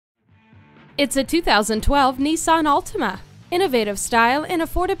It's a 2012 Nissan Altima. Innovative style and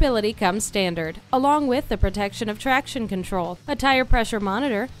affordability come standard, along with the protection of traction control, a tire pressure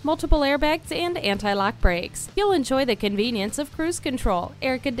monitor, multiple airbags, and anti-lock brakes. You'll enjoy the convenience of cruise control,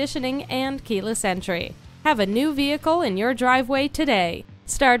 air conditioning, and keyless entry. Have a new vehicle in your driveway today.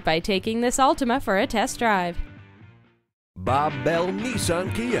 Start by taking this Altima for a test drive. Bell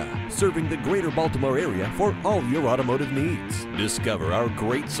Nissan Kia, serving the greater Baltimore area for all your automotive needs. Discover our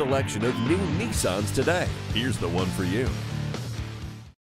great selection of new Nissans today. Here's the one for you.